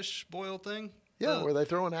crawfish boil thing. Yeah, were they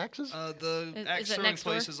throwing axes? The Is axe it throwing next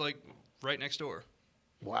door? place is like right next door.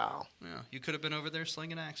 Wow. Yeah, you could have been over there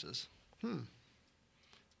slinging axes.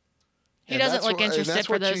 He And doesn't that's look what- and interested that's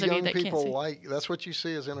for what those of you young that can't people see. like. That's what you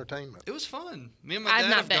see as entertainment. It was fun. Me and my I've dad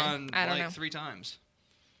not have been. gone I don't like know. 3 times.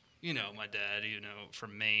 You know, my dad,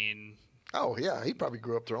 from Maine. Oh yeah, he probably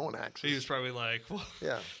grew up throwing axes. He was probably like, well,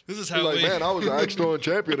 Yeah. this is He's how like, we. man, I was an axe throwing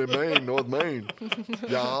champion in Maine, North Maine.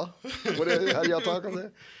 Yeah. How do y'all talk on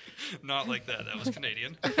that? Not like that. That was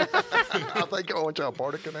Canadian. I think I want y'all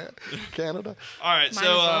part of Canada. All right, Might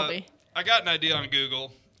so as well be. I got an idea on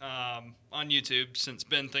Google, on YouTube, since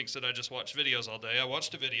Ben thinks that I just watch videos all day. I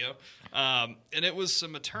watched a video, and it was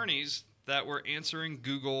some attorneys that were answering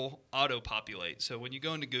Google auto-populate. So when you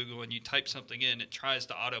go into Google and you type something in, it tries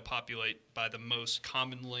to auto-populate by the most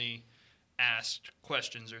commonly asked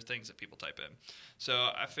questions or things that people type in.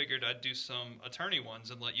 So I figured I'd do some attorney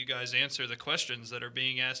ones and let you guys answer the questions that are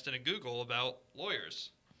being asked in a Google about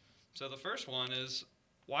lawyers. So the first one is,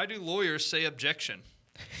 why do lawyers say objection?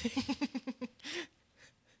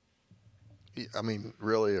 I mean,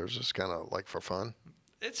 really, or is this kind of like for fun?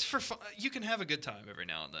 It's for fun. You can have a good time every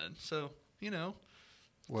now and then. So,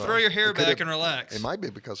 Well, throw your hair it could back have- and relax. It might be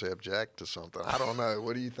because they object to something. I don't know.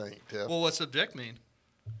 What do you think, Tiff? Well, what's object mean?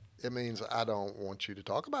 It means I don't want you to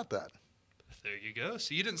talk about that. There you go.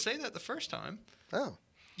 So you didn't say that the first time. Oh.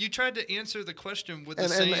 You tried to answer the question with the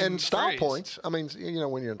And, same and style phrase. points. I mean,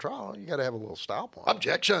 when you're in trial, you got to have a little style point.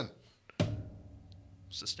 Objection.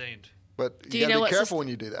 Sustained. But Do you you got know to be what careful when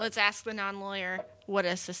you do that. Let's ask the non-lawyer, what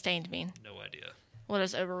does sustained mean? No idea. What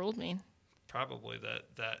does overruled mean? Probably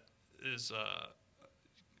that is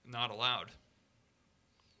not allowed.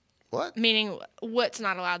 What? Meaning, what's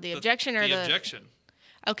not allowed? The objection or the objection.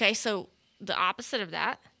 Okay, so the opposite of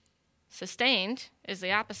that, sustained, is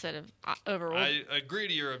the opposite of overruled. I agree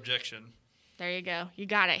to your objection. There you go. You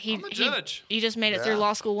got it. I'm a judge. You just made it through Yeah.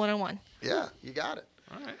 law school 101. Yeah, you got it.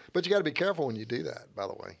 All right. But you got to be careful when you do that, by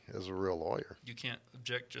the way, as a real lawyer. You can't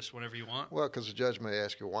object just whenever you want. Well, because the judge may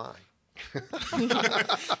ask you why.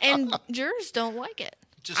 And jurors don't like it.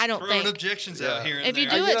 Just I don't throwing think. objections Yeah. out here and If you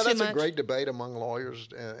there. do it too that's a much. great debate among lawyers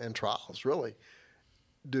and trials, really.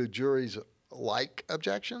 Do juries like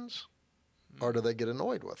objections or do they get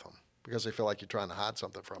annoyed with them because they feel like you're trying to hide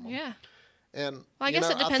something from them? Yeah. And Well, I you guess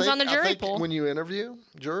know, it depends on the I jury think pool. when you interview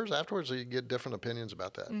jurors afterwards, you get different opinions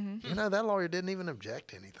about that. Mm-hmm. You know, that lawyer didn't even object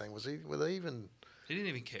to anything. Was they even? He didn't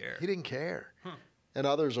even care. He didn't care. Huh. And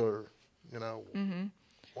others are, Mm-hmm.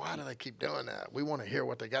 why do they keep doing that? We want to hear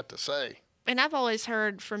what they got to say. And I've always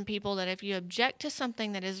heard from people that if you object to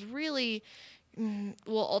something that is really, will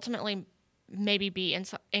ultimately maybe be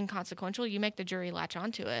inconsequential, you make the jury latch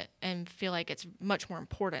onto it and feel like it's much more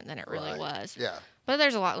important than it really Right. was. Yeah, But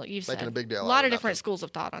there's a lot, like you've Making said, a big deal lot out of of different nothing. schools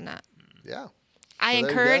of thought on that. yeah, I So there you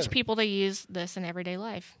encourage go. people to use this in everyday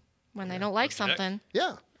life. When they don't like Object. something,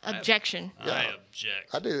 yeah. objection. I Yeah. object.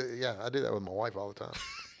 I do. Yeah, I do that with my wife all the time.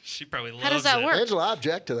 She probably loves How does that it. work? Angela, I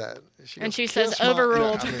object to that. And she "Kiss says, my-"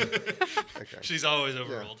 "Overruled." No, I mean, okay. She's always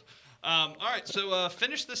overruled. All right, so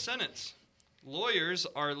finish this sentence. Lawyers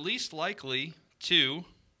are least likely to.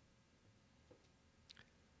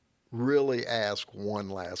 Really ask one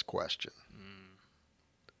last question.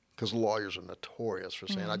 Because lawyers are notorious for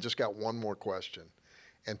saying, I just got one more question.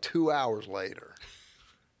 And 2 hours later,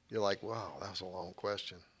 you're like, wow, that was a long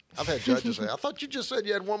question. I've had judges say, I thought you just said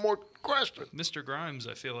you had one more question. Mr. Grimes,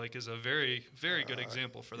 I feel like, is a very, very good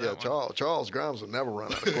example for that Yeah, one. Charles Grimes will never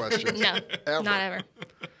run out of questions. No, Ever. not ever.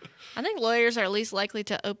 I think lawyers are least likely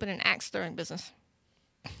to open an axe throwing business.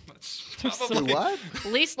 That's Do probably what?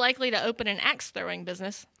 Least likely to open an axe throwing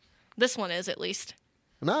business. This one is, at least.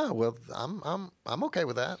 No, well, I'm okay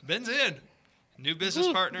with that. Ben's in. New business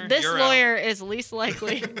partner. This you're lawyer is least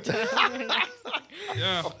likely to open an axe.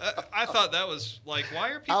 Yeah, I thought that was like, why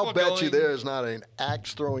are people I'll bet going? you there is not an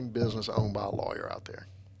axe throwing business owned by a lawyer out there.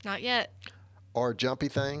 Not yet. Or a jumpy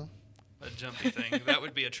thing. A jumpy thing. That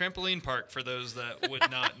would be a trampoline park for those that would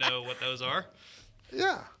not know what those are.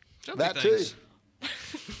 Yeah. Jumpy that things. too.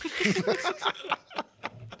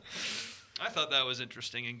 I thought that was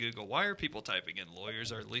interesting in Google. Why are people typing in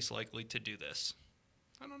lawyers are least likely to do this?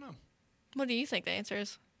 I don't know. What do you think the answer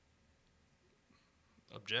is?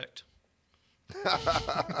 Object.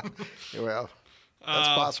 Well, that's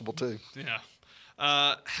possible too. Yeah.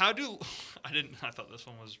 How do I thought this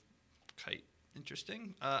one was quite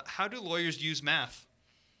interesting. How do lawyers use math?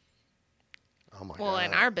 Oh my Well, God.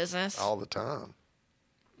 in our business. All the time.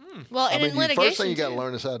 Well, and in the litigation, first thing you got to too.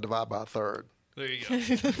 learn is how to divide by a third, There you go.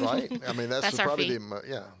 right? I mean, that's That's our probably fee.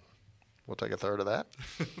 yeah. We'll take a third of that.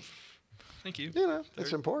 Thank you. You know,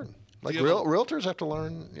 it's important. Like you have a- realtors have to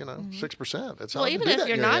learn, 6%. It's Well, hard to even do if that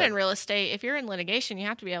you're your not head. in real estate, if you're in litigation, you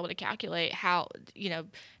have to be able to calculate how, if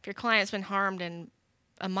your client's been harmed in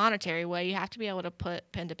a monetary way, you have to be able to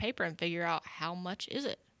put pen to paper and figure out how much is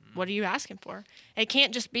it? What are you asking for? It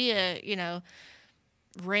can't just be a,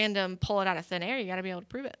 random pull it out of thin air. You got to be able to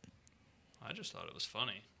prove it. I just thought it was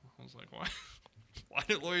funny. I was like, why? Why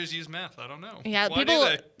do lawyers use math? I don't know. Yeah, Why do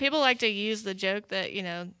they? people like to use the joke that,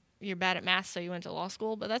 you're bad at math, so you went to law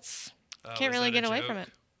school, but that's Oh, can't is really that get a away from joke?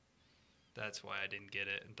 it. That's why I didn't get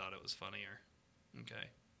it and thought it was funnier. Okay.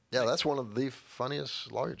 Yeah, that's one of the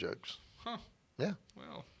funniest lawyer jokes. Huh. Yeah.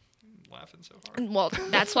 Well, I'm laughing so hard. Well,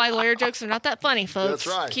 that's why lawyer jokes are not that funny, folks.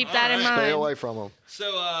 That's right. Keep that in All right. mind. Stay away from them. So,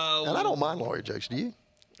 And I don't mind lawyer jokes. Do you?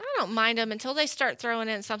 I don't mind them until they start throwing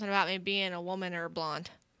in something about me being a woman or a blonde.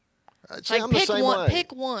 See, Like I'm the pick same one. way.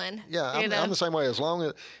 Pick one. Yeah, I'm the same way. As long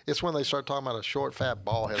as it's when they start talking about a short, fat,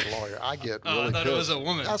 bald-headed lawyer, I get Oh, I really thought pissed. it was a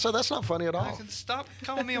woman. I said that's not funny at all. Stop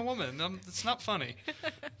calling me a woman. It's not funny.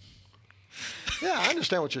 Yeah, I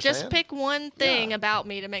understand what you're Just saying. pick one thing Yeah. about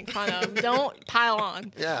me to make fun of. Don't pile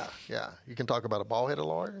on. Yeah. You can talk about a bald-headed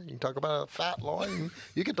lawyer. You can talk about a fat lawyer.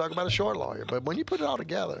 You can talk about a short lawyer. But when you put it all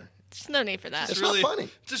together, There's no need for that. It's not funny.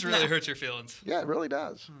 Just really No. hurts your feelings. yeah, it really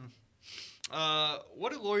does.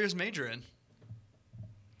 What do lawyers major in?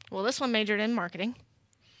 Well, this one majored in marketing.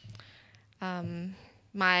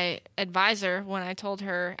 My advisor, when I told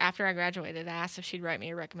her after I graduated, I asked if she'd write me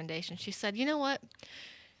a recommendation. She said, "You know what?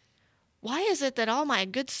 Why is it that all my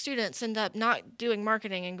good students end up not doing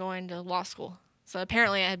marketing and going to law school?" So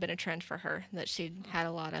apparently it had been a trend for her that she'd had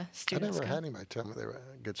a lot of I students. never go. had anybody tell me they were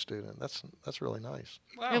a good student. That's really nice.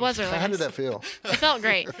 Wow. It was really How nice. did that feel? It felt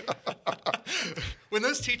great. When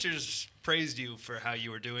those teachers praised you for how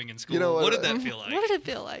you were doing in school, You know what what, did that feel like? What did it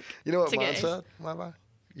feel like? You know what to mine get A's? said? Bye-bye.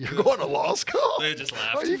 You're going to law school? They just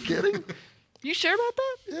laughed. Are you kidding? You sure about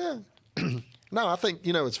that? Yeah. No, I think,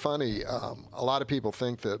 it's funny. A lot of people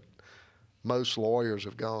think that most lawyers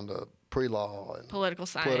have gone to pre-law and Political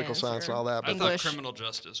science. and or all that. I But thought English. criminal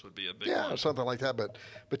justice would be a big yeah, one. or something like that. But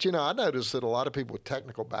I noticed that a lot of people with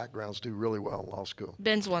technical backgrounds do really well in law school.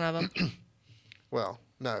 Ben's one of them. Well,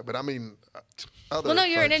 no, but I mean, other Well, no,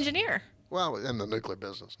 you're an folks- engineer. Well, in the nuclear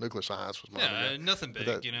business. Nuclear science was mine. Yeah, nothing big.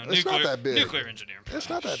 That- you know, it's not that big. Nuclear engineer. It's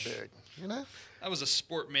not that big, I was a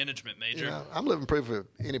sport management major. I'm living proof that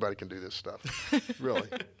anybody can do this stuff, really,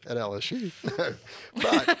 at LSU.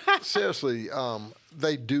 But seriously,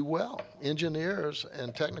 they do well. Engineers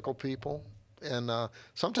and technical people, and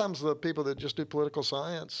sometimes the people that just do political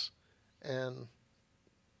science and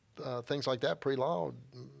things like that, pre-law,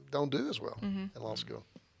 don't do as well in law school.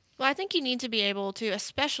 Well, I think you need to be able to,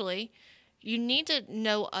 especially, you need to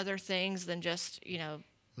know other things than just,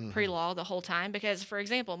 pre-law the whole time. Because, for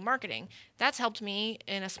example, marketing, that's helped me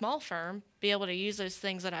in a small firm be able to use those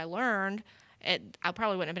things that I learned. I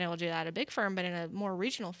probably wouldn't have been able to do that at a big firm, but in a more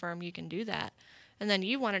regional firm, you can do that. And then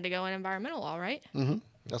you wanted to go in environmental law, right?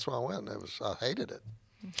 That's why I went. I hated it.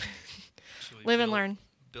 So we Live and built- learn.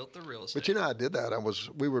 Built the real estate. But I did that.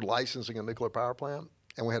 We were licensing a nuclear power plant,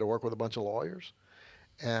 and we had to work with a bunch of lawyers,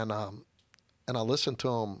 and I listened to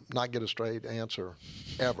them not get a straight answer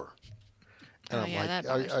ever. And Oh, I'm yeah, that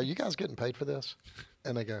like, bothers are you guys getting paid for this?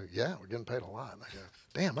 And they go, yeah, we're getting paid a lot. And I go,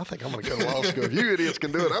 damn, I think I'm going to go to law school. If you idiots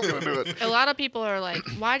can do it, I'm going to do it. A lot of people are like,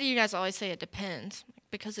 why do you guys always say it depends?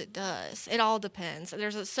 because it does. It all depends.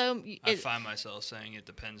 There's I find myself saying it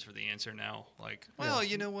depends for the answer now. Like, well,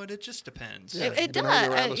 you know what? It just depends. Yeah, it you been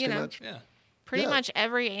hanging around does. us You too know, much? Yeah. pretty Yeah. much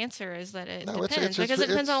every answer is that it No, it's- depends it's- because it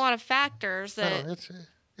depends on a it's- lot of factors. That No,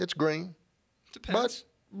 it's green, Depends.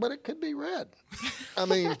 but it could be red. I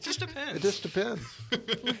mean, It just depends. it just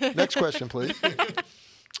depends. Next question, please.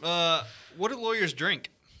 What do lawyers drink?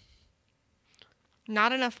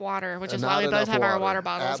 not enough water, which is Not why we both enough have our water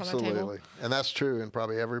bottles Absolutely. on the table. And that's true in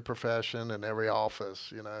probably every profession and every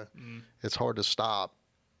office. You know, it's hard to stop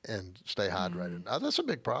and stay hydrated. That's a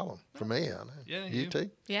big problem for me. I know. Yeah, you you. too?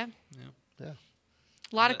 Yeah, Yeah.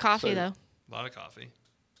 a lot of So- coffee though. A lot of coffee.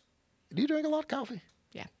 Do you drink a lot of coffee?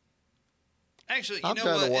 Yeah, Actually, you I'm know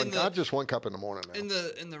down what? to one. I'm just one cup in the morning now.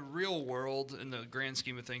 In the real world, in the grand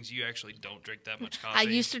scheme of things, you actually don't drink that much coffee. I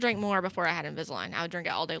used to drink more before I had Invisalign. I would drink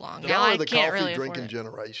it all day long. The- Now Y'all I are the can't coffee really drinking afford it.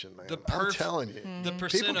 generation, man. The I'm telling you. the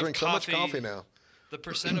percent People of drink so much coffee now. The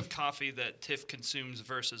percent of coffee that Tiff consumes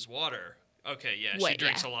versus water. Okay, yeah, she Wait,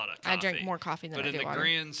 drinks yeah. a lot of I coffee. drink more coffee than But I in do the water.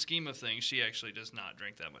 grand scheme of things, she actually does not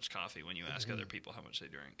drink that much coffee when you ask other people how much they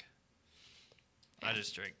drink. I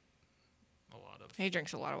just drink a lot of. He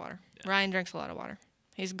drinks a lot of water. Yeah. Ryan drinks a lot of water.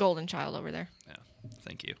 He's a golden child over there. Yeah,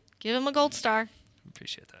 thank you. Give him a gold star.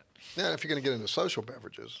 Appreciate that. Yeah, if you're going to get into social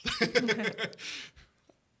beverages,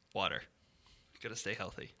 Water. Gotta stay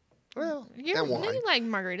healthy. well, You and wine. like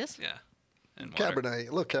margaritas. Yeah. And water.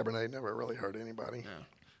 Cabernet. Look, Cabernet never really hurt anybody.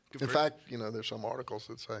 Yeah. In fact, you know, there's some articles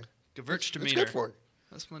that say it's Gewürztraminer. good for you.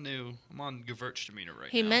 That's my new. I'm on Gewürztraminer right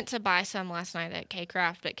He now. meant to buy some last night at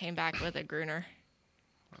K-Craft, but came back with a Gruner.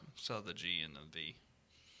 So the G and the V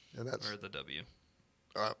And that's or the W.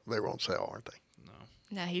 they won't sell, aren't they? No.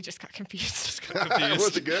 No, he just got confused. Confused.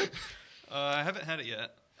 Was it good? I haven't had it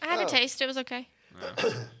yet. I had a taste. It was okay.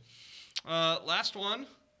 Last one.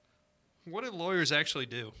 What do lawyers actually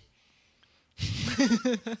do?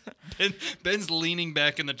 Ben's leaning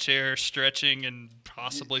back in the chair, stretching and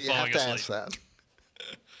possibly You falling have to asleep. ask that.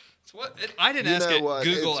 It's what I didn't You ask know it. what?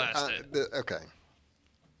 Google It's, asked it. Okay.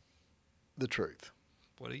 The truth.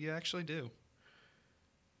 What do you actually do?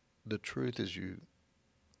 The truth is you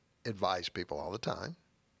advise people all the time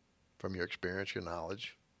from your experience, your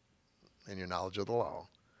knowledge, and your knowledge of the law.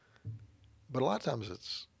 But a lot of times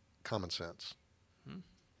it's common sense.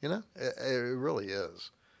 You know, it really is.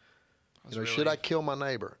 You know, should I kill my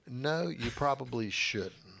neighbor? No, you probably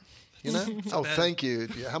shouldn't. You know? Oh, thank you.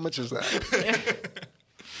 Yeah, how much is that?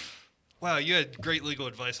 Wow, you had great legal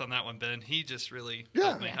advice on that one, Ben. He just really Yeah,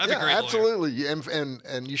 helped me. I have a great lawyer. absolutely.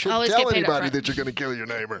 And you shouldn't Always tell get paid up anybody front. that you're going to kill your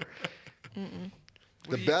neighbor.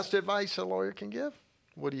 The best advice a lawyer can give?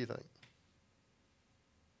 What do you think?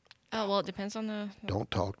 Oh, well, it depends on the... Don't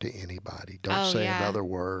talk to anybody. Don't Oh, say yeah. another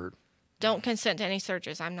word. Don't consent to any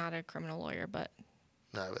searches. I'm not a criminal lawyer, but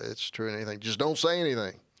No, it's true in anything. Just don't say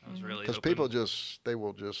anything. I was really Because hoping- people they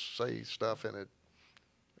will just say stuff and it,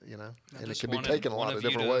 you know, I and it just can be wanted taken a one lot of of you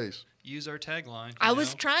different to ways. Use our tagline. I you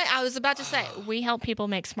was know? I was about to say, we help people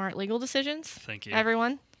make smart legal decisions. Thank you.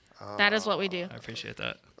 Everyone. That is what we do. I appreciate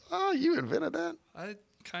that. Oh, you invented that? I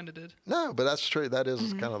kind of did. No, but that's true. That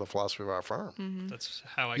is kind of the philosophy of our firm. That's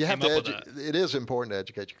how I You have came to up with that. It is important to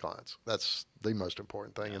educate your clients. That's the most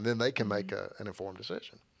important thing, and then they can make an informed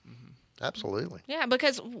decision. Absolutely. Yeah,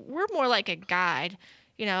 because we're more like a guide.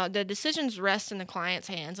 You know, the decisions rest in the client's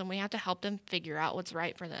hands, and we have to help them figure out what's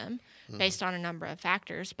right for them based on a number of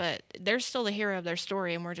factors. But they're still the hero of their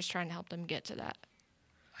story, and we're just trying to help them get to that.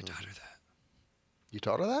 I taught her that. You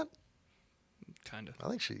taught her that? Kind of. I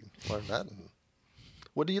think she learned that.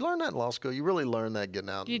 Well, do you learn that in law school? You really learn that getting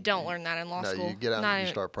out. You don't learn that in law no, school. you get out Not and you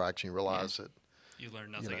even- start practicing. You realize that. You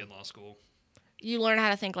learn nothing know. in law school. You learn how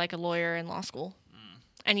to think like a lawyer in law school,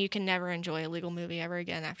 and you can never enjoy a legal movie ever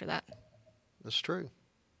again after that. This is true.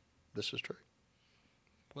 This is true.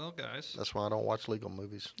 Well, guys, That's why I don't watch legal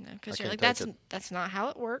movies. Because I you're like, can't take that's not how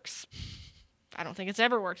it works. I don't think it's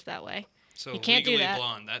ever worked that way. so you can't do Legally that.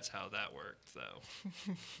 Blonde, that's how that worked,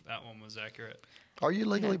 though. That one was accurate. Are you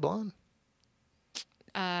legally blonde?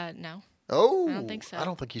 No. Oh, I don't think so. I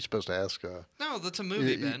don't think you're supposed to ask. No, that's a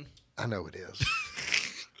movie, you- Ben. I know it is.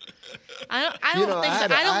 I don't You know, think I so.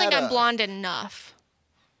 had a- I don't I think had I'm a- blonde enough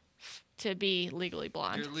to be legally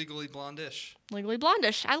blonde. You're legally blondish. Legally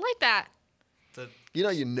blondish. I like that. The, You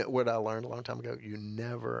know, what I learned a long time ago. You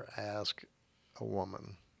never ask a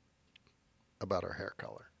woman about her hair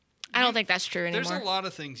color. I don't think that's true anymore. there's a lot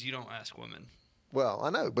of things you don't ask women. Well, I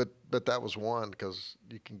know, but that was one because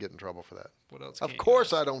you can get in trouble for that. What else? Of can't you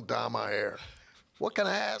course, ask? I don't dye my hair. What kind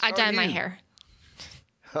of ass? I are dye my you? hair.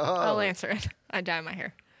 Oh, I'll answer it. I dye my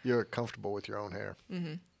hair. you're comfortable with your own hair.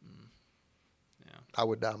 Yeah. I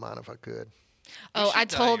would dye mine if I could. Oh, should I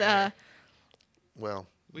dye told your hair. Well,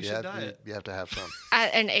 We should diet. You have to have some.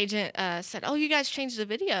 An agent said, "Oh, you guys changed the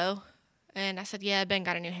video," and I said, "Yeah, Ben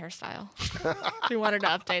got a new hairstyle." He wanted to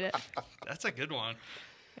update it. That's a good one.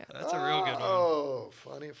 That's a real good one. Oh,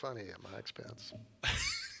 funny at my expense.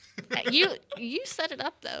 You set it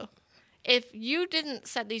up though. If you didn't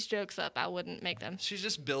set these jokes up, I wouldn't make them. She's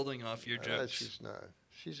just building off your jokes.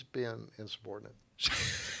 She's being insubordinate.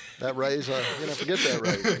 That raise, forget that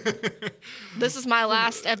raise. This is my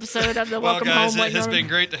last episode of the Welcome guys, Home. It has been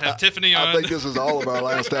great to have Tiffany on. I think this is all of our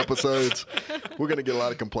last episodes. We're going to get a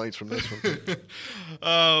lot of complaints from this one.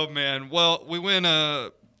 Oh, man. Well, we went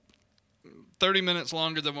 30 minutes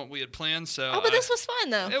longer than what we had planned. So but this was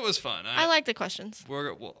fun, though. It was fun. I like the questions.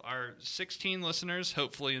 Our 16 listeners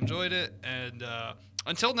hopefully enjoyed it. And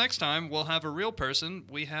until next time, we'll have a real person.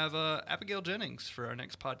 We have Abigail Jennings for our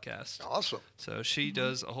next podcast. Awesome. So she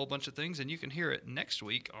does a whole bunch of things, and you can hear it next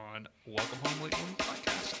week on Welcome Home Lake Norman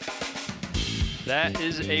Podcast. That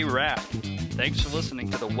is a wrap. Thanks for listening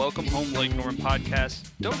to the Welcome Home Lake Norman Podcast.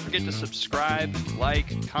 Don't forget to subscribe,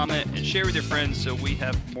 like, comment, and share with your friends so we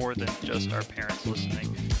have more than just our parents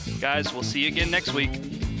listening. Guys, we'll see you again next week.